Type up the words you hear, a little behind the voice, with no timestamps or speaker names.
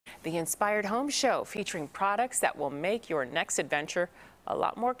the Inspired Home Show, featuring products that will make your next adventure a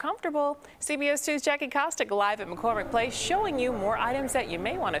lot more comfortable. CBS 2's Jackie Kostick live at McCormick Place, showing you more items that you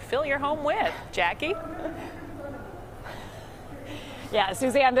may want to fill your home with. Jackie? Yeah,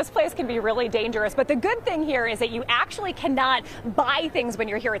 Suzanne, this place can be really dangerous, but the good thing here is that you actually cannot buy things when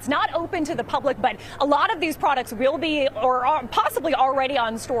you're here. It's not open to the public, but a lot of these products will be or are possibly already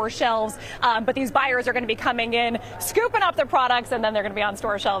on store shelves, but these buyers are going to be coming in, scooping up their products, and then they're going to be on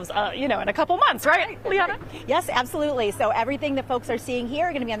store shelves, in a couple months, right, Liana? Yes, absolutely. So everything that folks are seeing here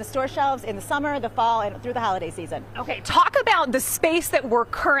are going to be on the store shelves in the summer, the fall, and through the holiday season. Okay, talk about the space that we're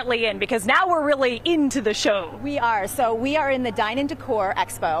currently in, because now we're really into the show. We are. So we are in the Dine and Decor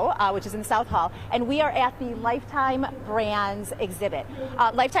Expo, which is in South Hall, and we are at the Lifetime Brands exhibit.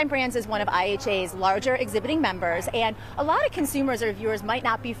 Lifetime Brands is one of IHA's larger exhibiting members, and a lot of consumers or viewers might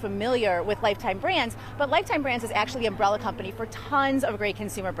not be familiar with Lifetime Brands, but Lifetime Brands is actually an umbrella company for tons of great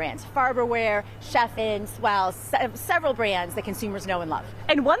consumer brands. Farberware, Chefin, Swell, several brands that consumers know and love.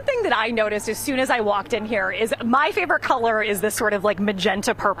 And one thing that I noticed as soon as I walked in here is my favorite color is this sort of like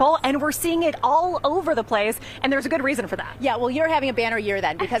magenta purple, and we're seeing it all over the place, and there's a good reason for that. Yeah, well, you're having a banner year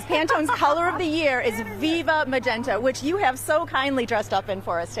then, because Pantone's color of the year is Viva Magenta, which you have so kindly dressed up in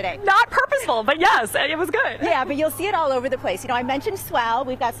for us today. Not purposeful, but yes, it was good. Yeah, but you'll see it all over the place. I mentioned Swell.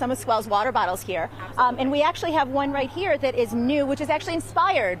 We've got some of Swell's water bottles here, and we actually have one right here that is new, which is actually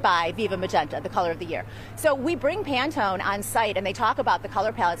inspired by Viva Magenta, the color of the year. So we bring Pantone on site, and they talk about the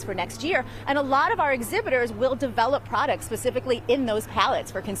color palettes for next year, and a lot of our exhibitors will develop products specifically in those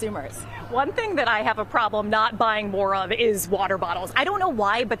palettes for consumers. One thing that I have a problem not buying more of is water bottles. I don't know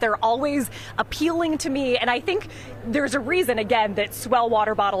why, but they're always appealing to me, and I think there's a reason, again, that Swell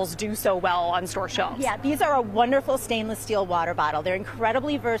water bottles do so well on store shelves. Yeah, these are a wonderful stainless steel water bottle. They're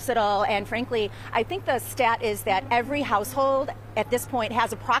incredibly versatile, and frankly, I think the stat is that every household at this point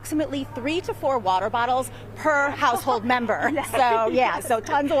has approximately 3 to 4 water bottles per household member. So yeah, so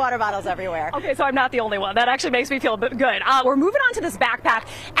tons of water bottles everywhere. Okay, so I'm not the only one. That actually makes me feel good. We're moving on to this backpack,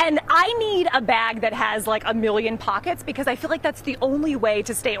 and I need a bag that has like a million pockets, because I feel like that's the only way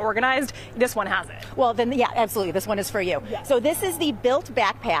to stay organized. This one has it. Well, then, yeah, absolutely. This one is for you. Yes. So this is the Built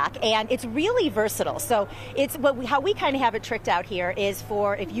backpack, and it's really versatile. So it's how we kind of have it tricked out here is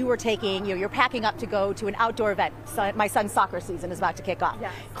for if you were taking, you're packing up to go to an outdoor event. So my son's soccer season is about to kick off.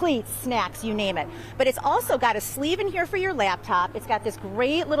 Yes. Cleats, snacks, you name it. But it's also got a sleeve in here for your laptop. It's got this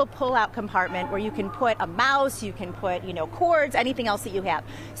great little pull-out compartment where you can put a mouse, you can put, cords, anything else that you have.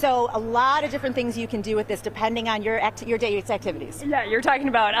 So a lot of different things you can do with this depending on your day's activities. Yeah, you're talking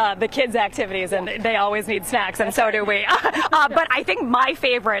about the kids' activities, and they always need snacks, and so do we. But I think my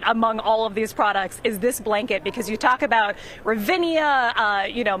favorite among all of these products is this blanket, because you talk about Ravinia,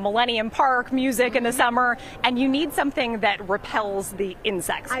 Millennium Park, music in the summer, and you need something that repels the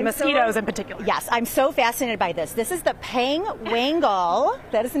insects, mosquitoes in particular. Yes, I'm so fascinated by this. This is the Pang Wangle.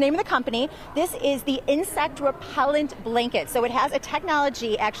 That is the name of the company. This is the insect repellent blanket. So it has a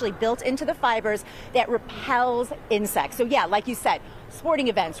technology actually built into the fibers that repels insects. So yeah, like you said, sporting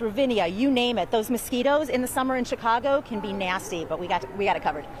events, Ravinia, you name it. Those mosquitoes in the summer in Chicago can be nasty, but we got it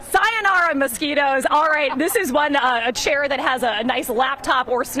covered. Sayonara mosquitoes. All right, this is one, a chair that has a nice laptop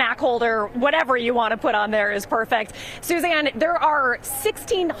or snack holder, whatever you want to put on there is perfect. Suzanne, there are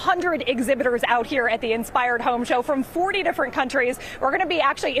 1,600 exhibitors out here at the Inspired Home Show from 40 different countries. We're going to be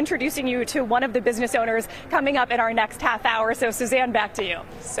actually introducing you to one of the business owners coming up in our next half hour. So Suzanne, back to you.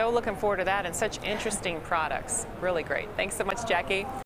 So looking forward to that, and such interesting products. Really great. Thanks so much, Jackie.